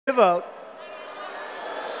vote.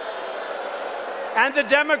 And the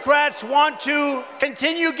Democrats want to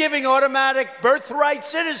continue giving automatic birthright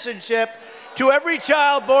citizenship to every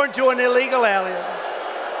child born to an illegal alien,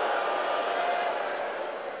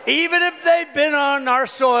 even if they've been on our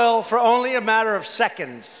soil for only a matter of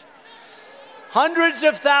seconds. Hundreds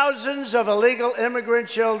of thousands of illegal immigrant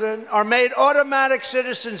children are made automatic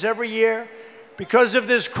citizens every year because of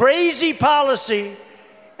this crazy policy,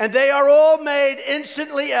 and they are all made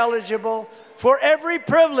instantly eligible for every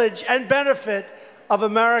privilege and benefit of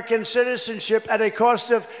American citizenship at a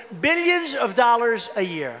cost of billions of dollars a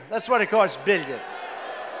year. That's what it costs, billions.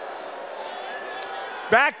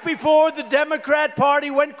 Back before the Democrat Party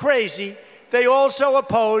went crazy, they also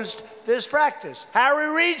opposed this practice.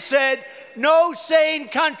 Harry Reid said, no sane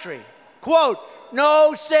country, quote,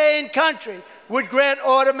 no sane country would grant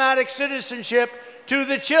automatic citizenship to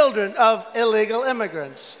the children of illegal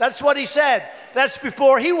immigrants. That's what he said. That's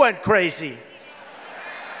before he went crazy.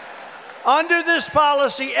 Under this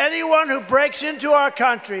policy, anyone who breaks into our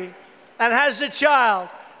country and has a child,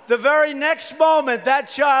 the very next moment that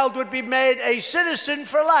child would be made a citizen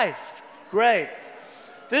for life. Great.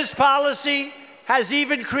 This policy has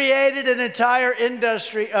even created an entire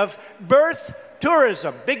industry of birth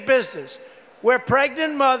tourism, big business, where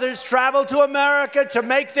pregnant mothers travel to America to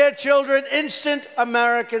make their children instant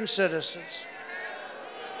American citizens.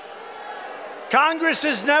 Congress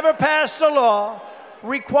has never passed a law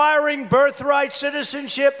requiring birthright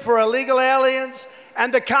citizenship for illegal aliens,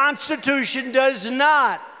 and the Constitution does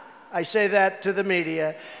not, I say that to the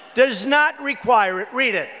media, does not require it.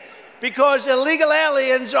 Read it. Because illegal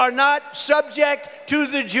aliens are not subject to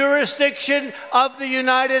the jurisdiction of the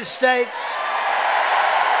United States.